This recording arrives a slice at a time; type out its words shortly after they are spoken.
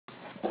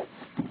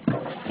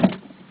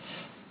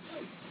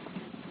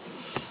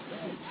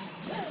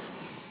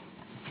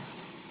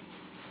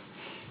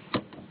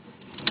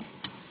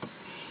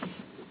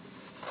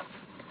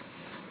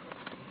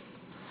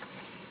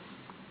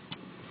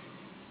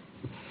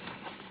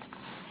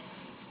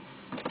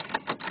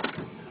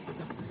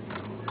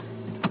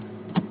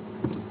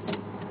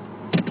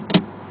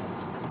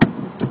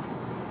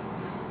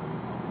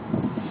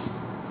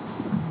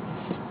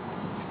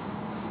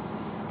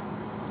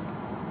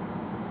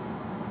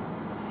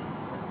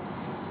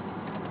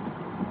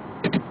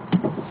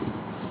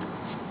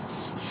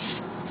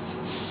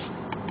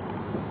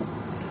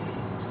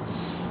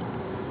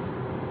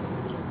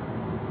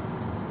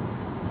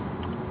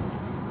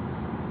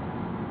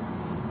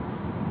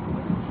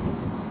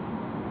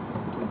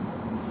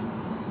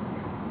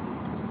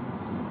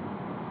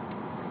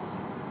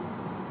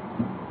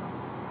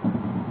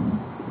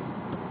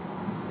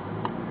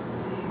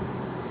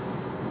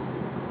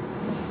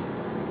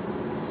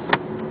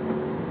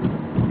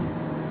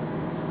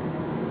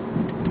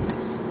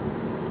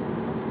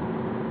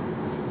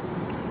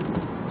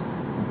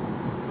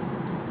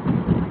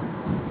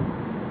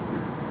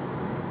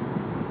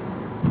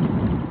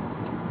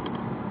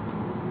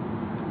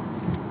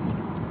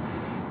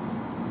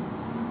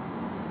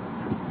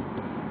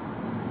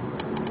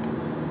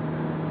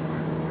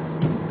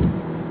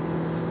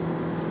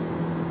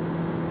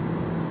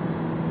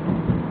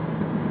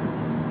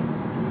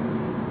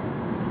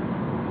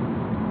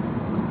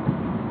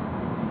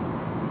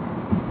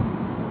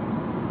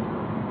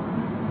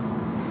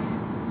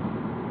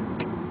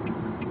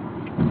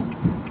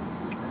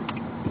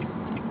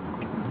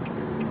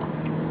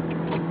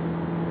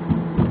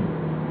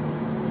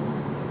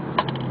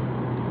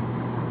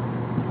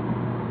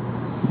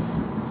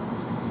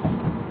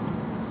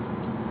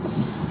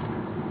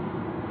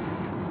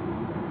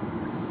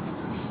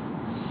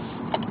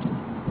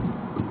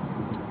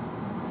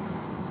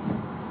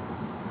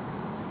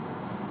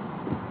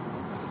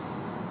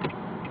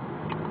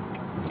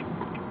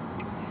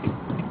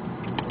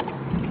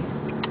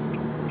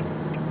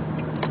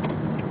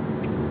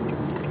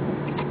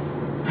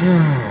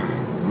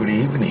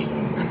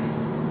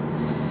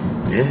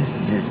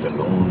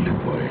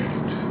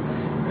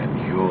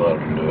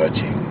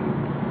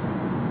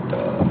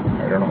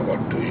don't know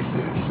what is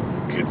this.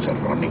 Kids are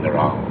running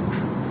around,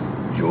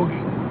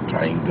 jogging,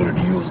 trying to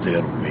reduce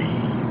their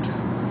weight.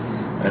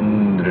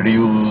 And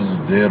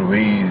reduce their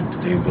weight,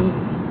 they will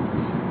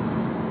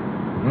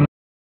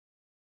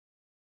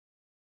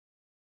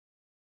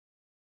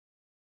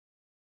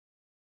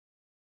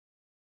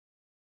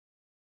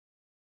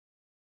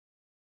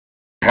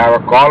have a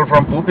call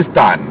from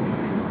Poopistan.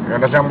 You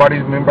understand what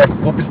is meant by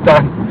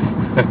Poopistan?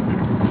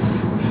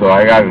 So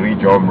I gotta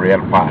reach home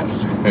real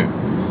fast.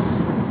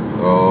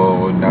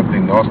 So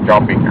nothing, no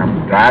stopping.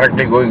 I'm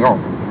directly going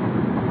home.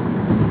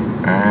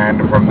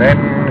 And from then,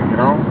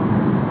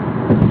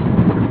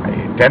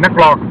 10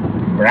 o'clock,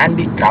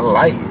 Brandy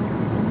Carlyle.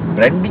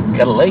 Brandy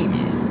Carlyle,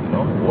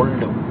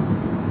 old.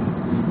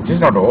 She's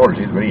not old,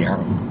 she's very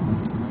young.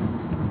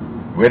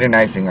 Very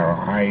nice singer.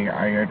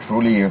 I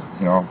truly,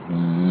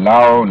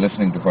 love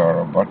listening to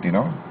her. But,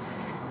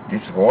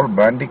 this whole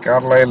Brandy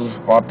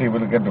Carlyle party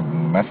will get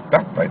messed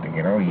up, I think,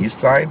 East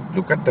Side,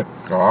 look at the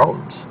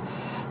crowds.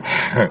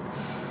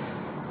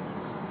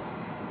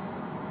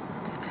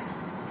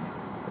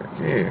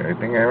 Okay, I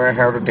think I might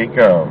have to take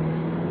a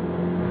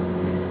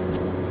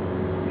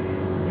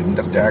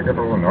winter jacket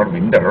or not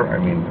winter, I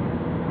mean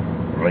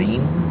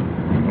rain.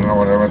 I don't know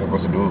what am I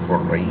supposed to do for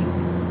rain.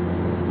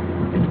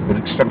 It's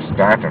Brixton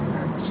Staten,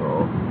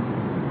 so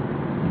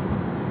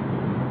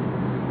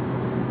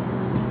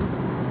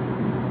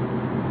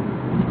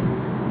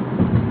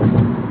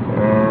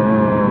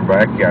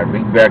backyard,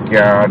 big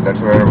backyard, that's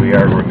where we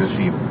are going to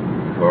see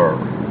her.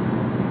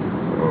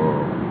 So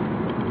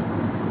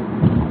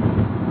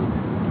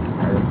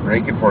I will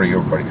break it for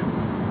you, buddy.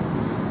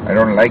 I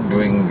don't like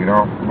doing,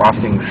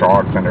 passing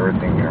shots and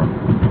everything,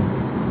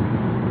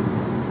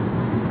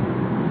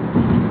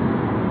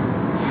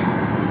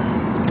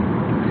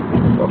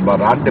 So,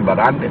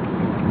 barande.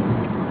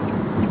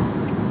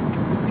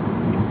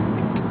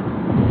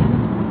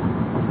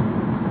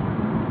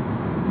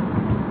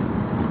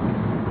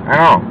 I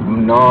know,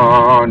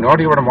 no, not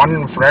even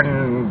one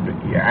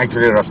friend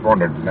actually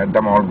responded. Let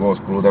them all go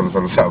screw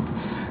themselves up.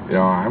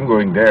 I'm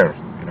going there.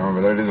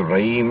 Whether it is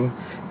rain,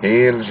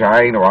 hail,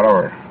 shine,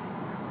 whatever.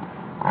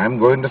 I'm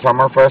going to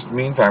Summerfest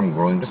means I'm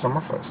going to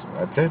Summerfest.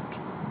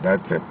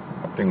 That's it.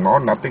 Nothing more,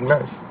 nothing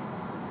less.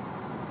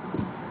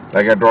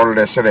 Like I told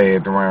yesterday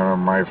to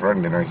my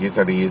friend, he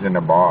said he is in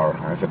a bar.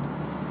 I said,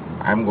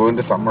 I'm going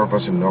to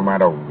Summerfest no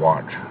matter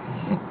what.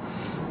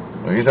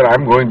 He said,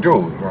 I'm going too.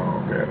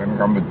 Okay, then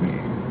come with me.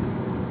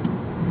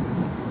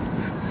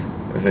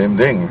 The same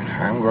thing.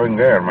 I'm going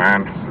there,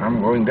 man.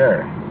 I'm going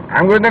there.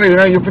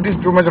 If it is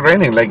too much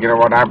raining, like,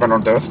 what happened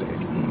on Thursday.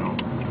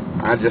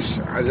 I just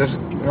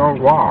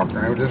walk.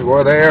 I just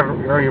go there.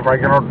 If I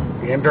cannot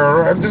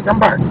enter, I'll just come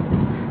back.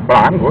 But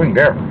I'm going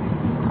there.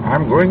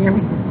 I'm going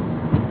in.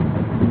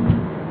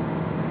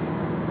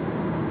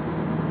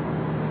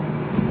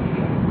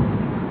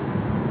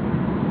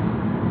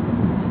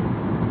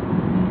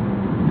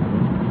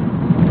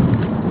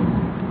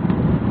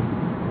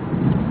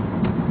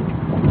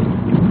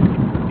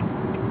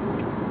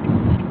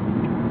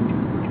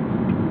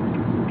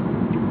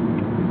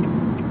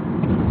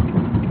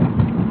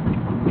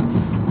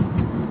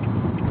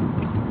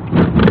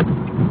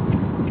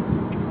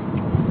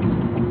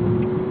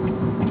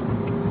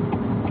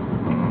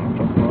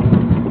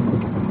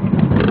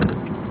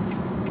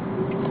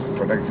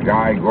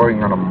 Guy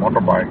going on a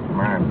motorbike,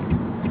 man.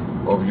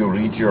 Hope you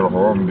reach your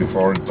home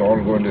before it's all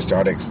going to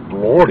start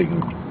exploding.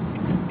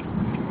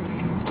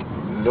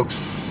 Looks,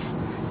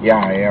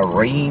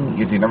 rain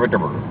is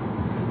inevitable.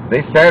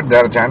 They said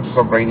there are chances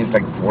of rain is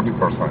like 40%.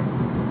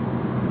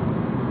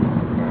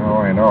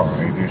 No, I know,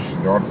 it is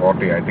not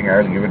 40. I think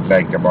I will give it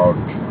like about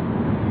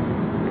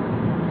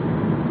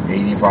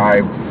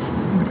 85,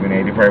 between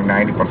 85 and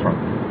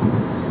 90%.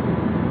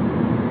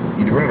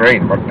 It will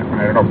rain, but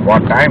I don't know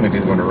what time it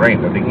is going to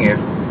rain. The thing is,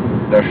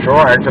 the show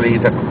actually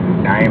is at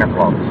 9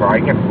 o'clock, so I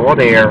can go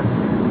there.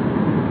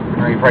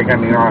 If I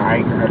can,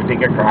 I'll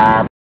take a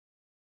cab.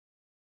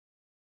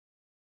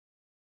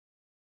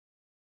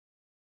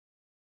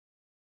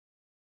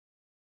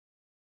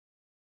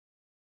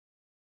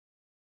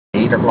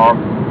 8 o'clock,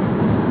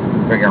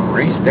 if I can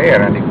reach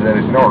there, and if there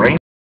is no rain,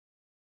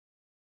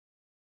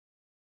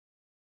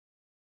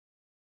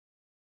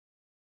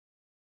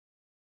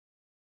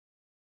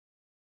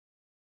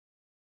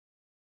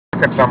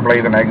 at some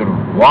place and I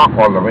can walk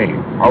all the way.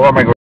 How am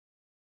I going?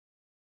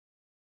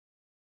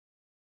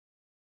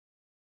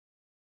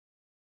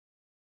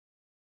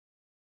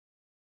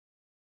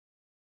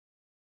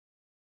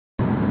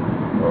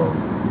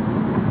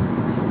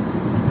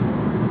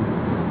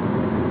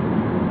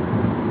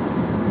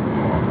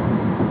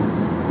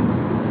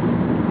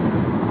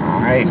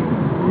 I'm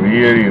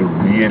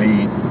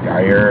really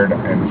tired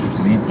and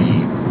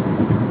sleepy.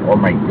 Oh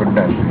my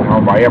goodness,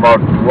 by about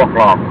 2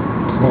 o'clock,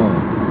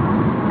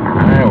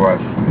 I was,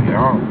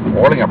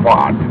 falling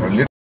apart.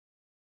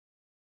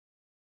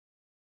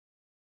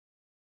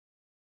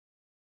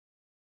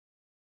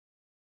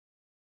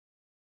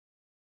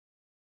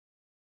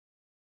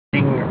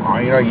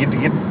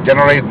 It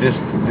generates this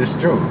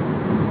too.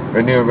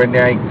 When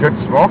I quit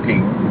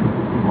smoking,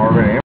 or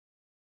when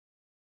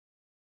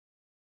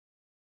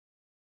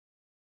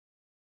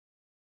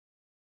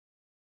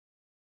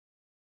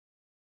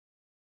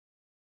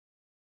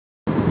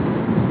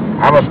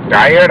I was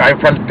tired, I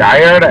felt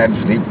tired and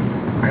sleepy.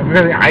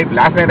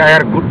 Last night I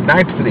had a good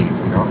night's sleep,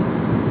 you know.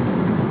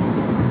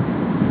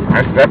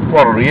 I slept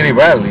for really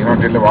well, you know,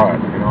 till about,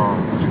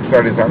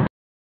 6:37.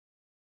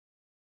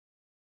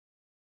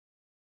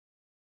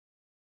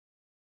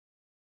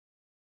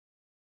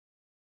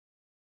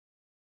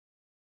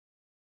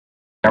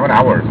 7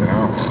 hours, you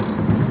know.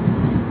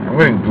 I'm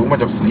getting too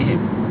much of sleep.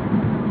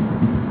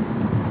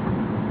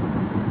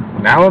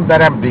 Now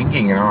that I'm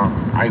thinking, you know,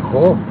 I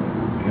hope,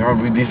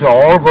 these are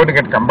all going to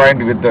get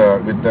combined with the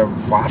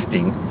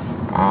fasting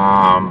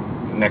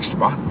next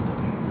month,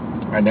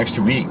 next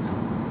week.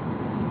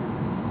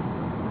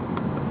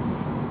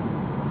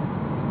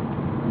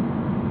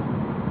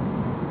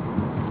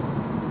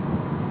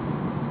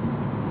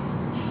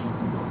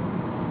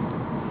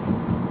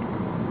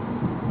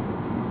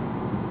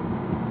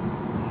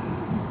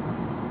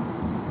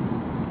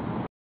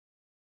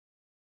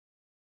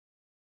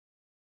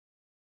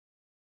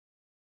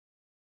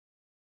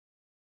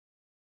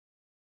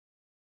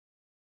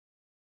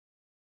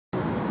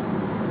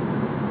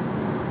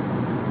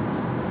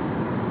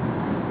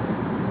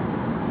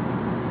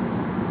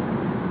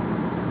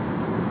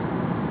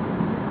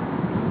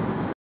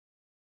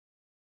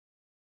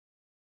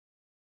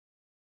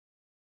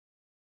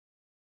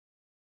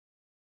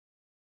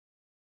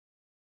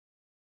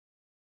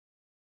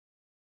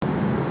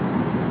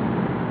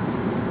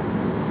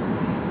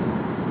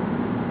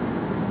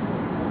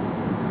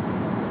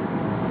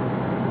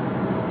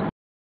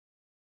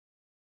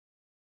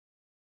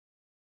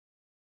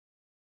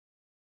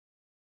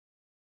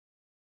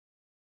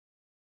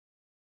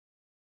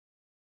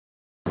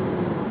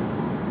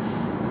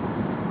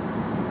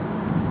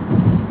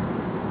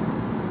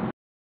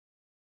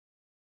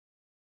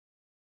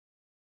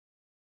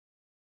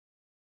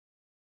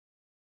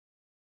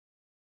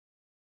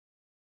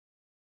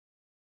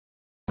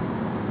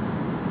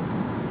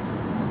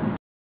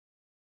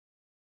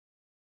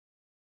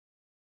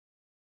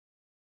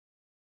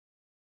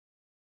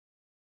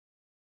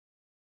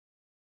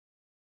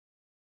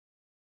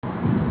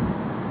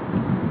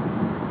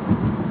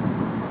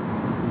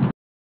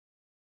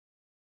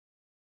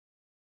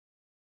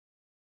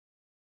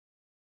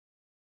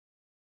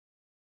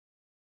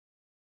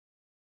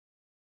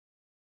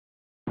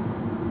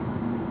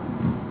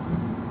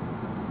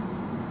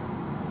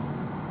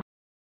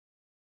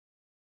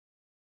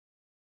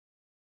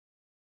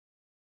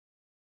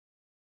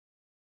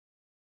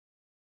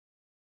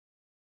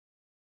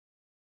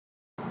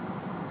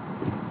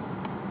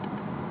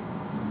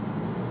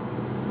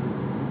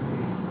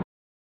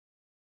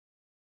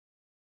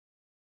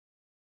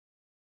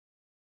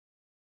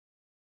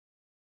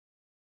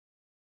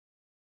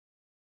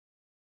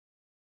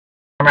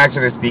 I'm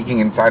actually speaking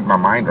inside my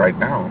mind right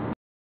now.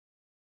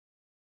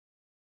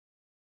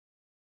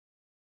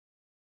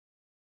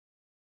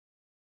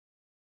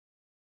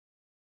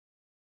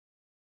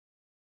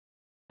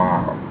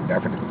 Wow,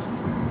 definitely.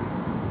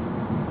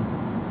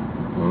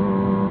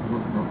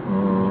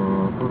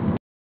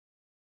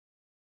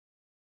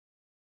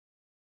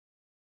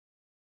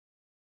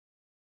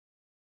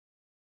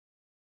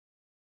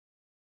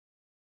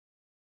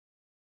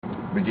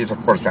 Which is,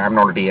 of course, Sam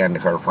Nolte and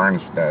her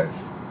friends does.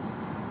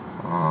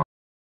 Uh,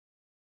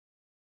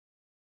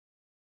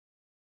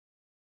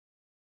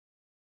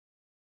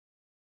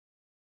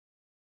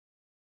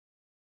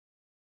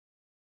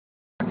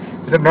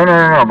 she said, no, no,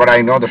 no, no, but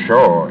I know the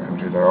show. And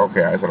she said,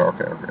 okay. I said,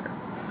 okay, okay.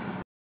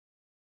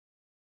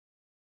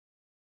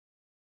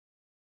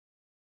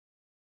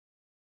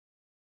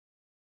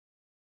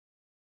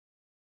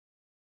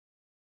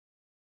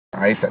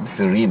 I said,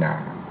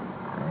 Serena.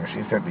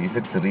 She said, is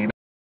it Serena?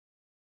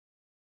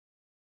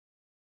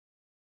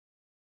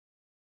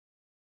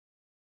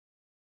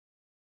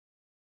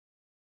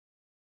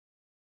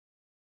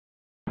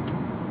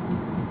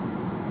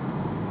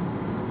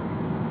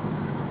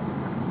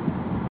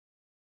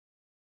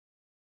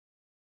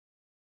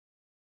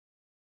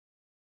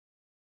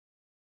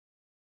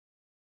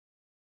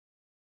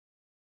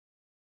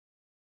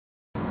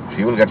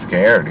 She will get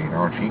scared, you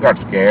know. She got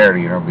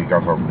scared, you know,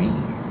 because of me.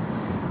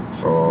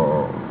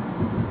 So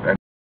that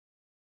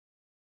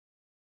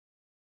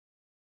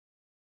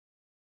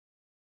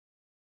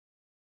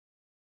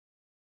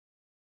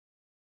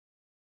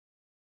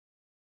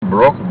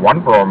broke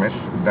one promise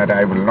that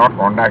I will not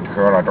contact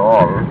her at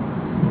all.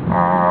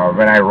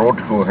 When I wrote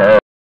to her,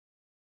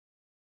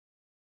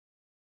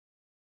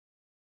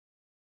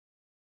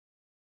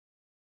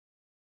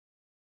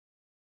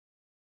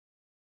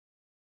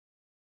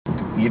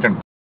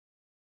 eaten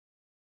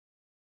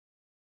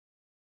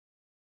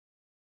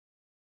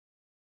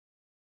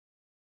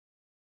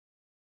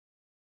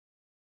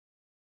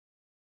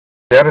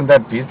there in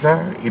that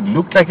pizza, it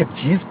looked like a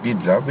cheese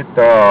pizza with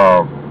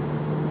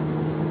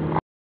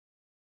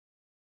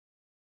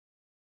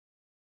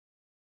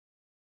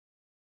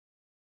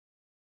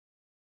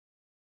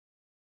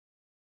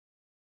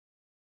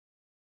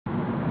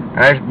And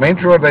I made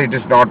sure that it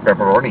is not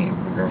pepperoni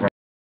because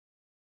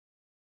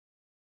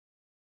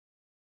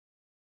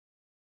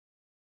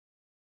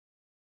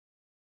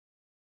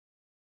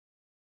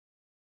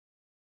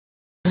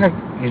like,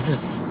 is this,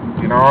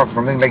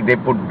 something like they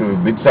put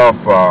bits of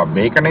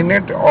bacon in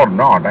it or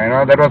not? I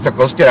know that was the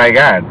question I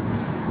had,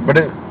 but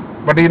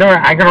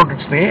I cannot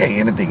say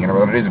anything,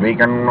 whether it is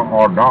bacon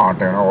or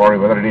not, or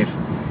whether it is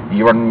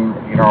even,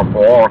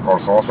 pork or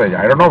sausage.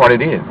 I don't know what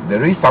it is. There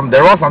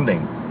was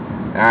something.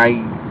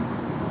 I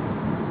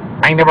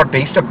I never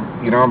tasted,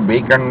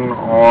 bacon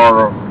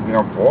or,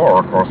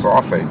 pork or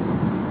sausage.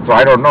 So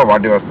I don't know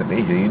what was the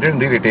taste. It didn't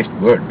really taste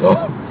good, though.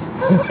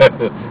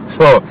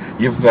 So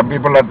if some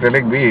people are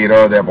telling me,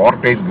 their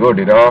pork tastes good,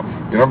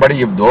 but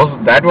if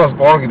that was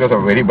pork, it was a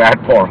very bad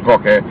pork,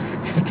 okay?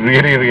 It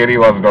really, really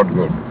was not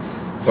good.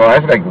 So I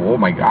was like, oh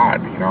my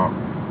God,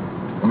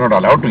 I'm not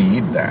allowed to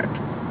eat that.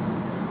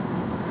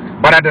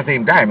 But at the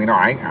same time,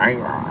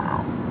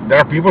 there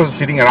are people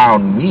sitting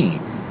around me.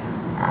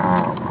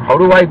 How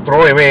do I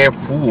throw away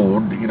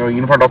food,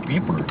 in front of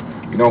people,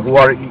 who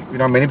are,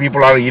 many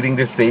people are eating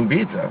this same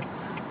pizza.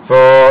 So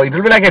it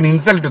will be like an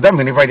insult to them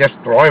if I just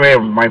throw away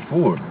my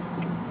food.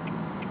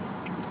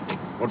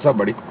 What's up,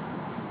 buddy?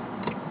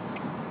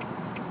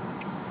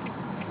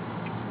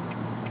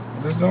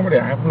 There's nobody.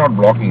 I'm not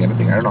blocking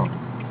anything. I don't know.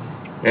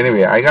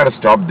 Anyway, I gotta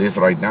stop this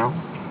right now,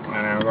 and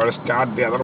I'm gonna start the other.